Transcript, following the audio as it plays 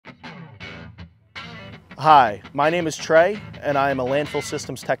Hi, my name is Trey, and I am a landfill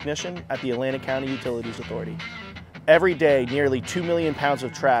systems technician at the Atlantic County Utilities Authority. Every day, nearly 2 million pounds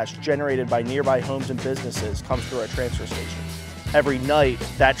of trash generated by nearby homes and businesses comes through our transfer station. Every night,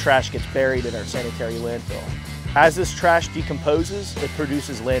 that trash gets buried in our sanitary landfill. As this trash decomposes, it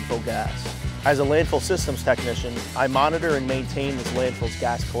produces landfill gas. As a landfill systems technician, I monitor and maintain this landfill's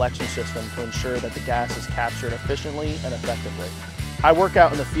gas collection system to ensure that the gas is captured efficiently and effectively. I work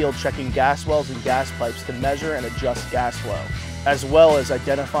out in the field checking gas wells and gas pipes to measure and adjust gas flow, as well as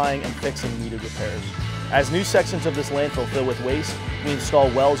identifying and fixing needed repairs. As new sections of this landfill fill with waste, we install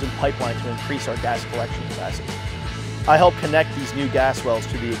wells and pipelines to increase our gas collection capacity. I help connect these new gas wells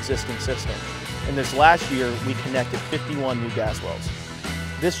to the existing system. In this last year, we connected 51 new gas wells.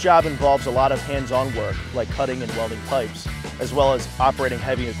 This job involves a lot of hands-on work, like cutting and welding pipes, as well as operating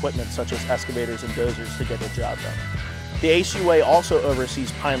heavy equipment such as excavators and dozers to get the job done. The ACUA also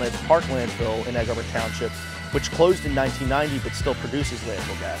oversees Pinelands Park Landfill in Egg Harbor Township, which closed in 1990 but still produces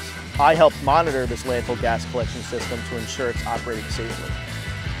landfill gas. I help monitor this landfill gas collection system to ensure it's operating safely.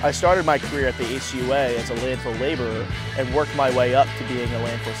 I started my career at the ACUA as a landfill laborer and worked my way up to being a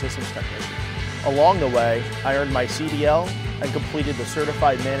landfill systems technician. Along the way, I earned my CDL and completed the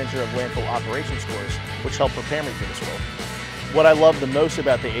Certified Manager of Landfill Operations course, which helped prepare me for this role. What I love the most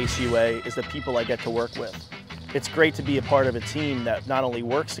about the ACUA is the people I get to work with. It's great to be a part of a team that not only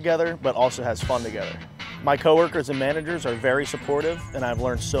works together, but also has fun together. My coworkers and managers are very supportive, and I've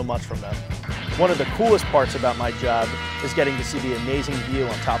learned so much from them. One of the coolest parts about my job is getting to see the amazing view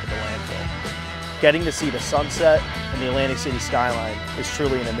on top of the landfill. Getting to see the sunset and the Atlantic City skyline is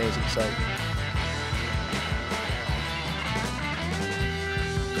truly an amazing sight.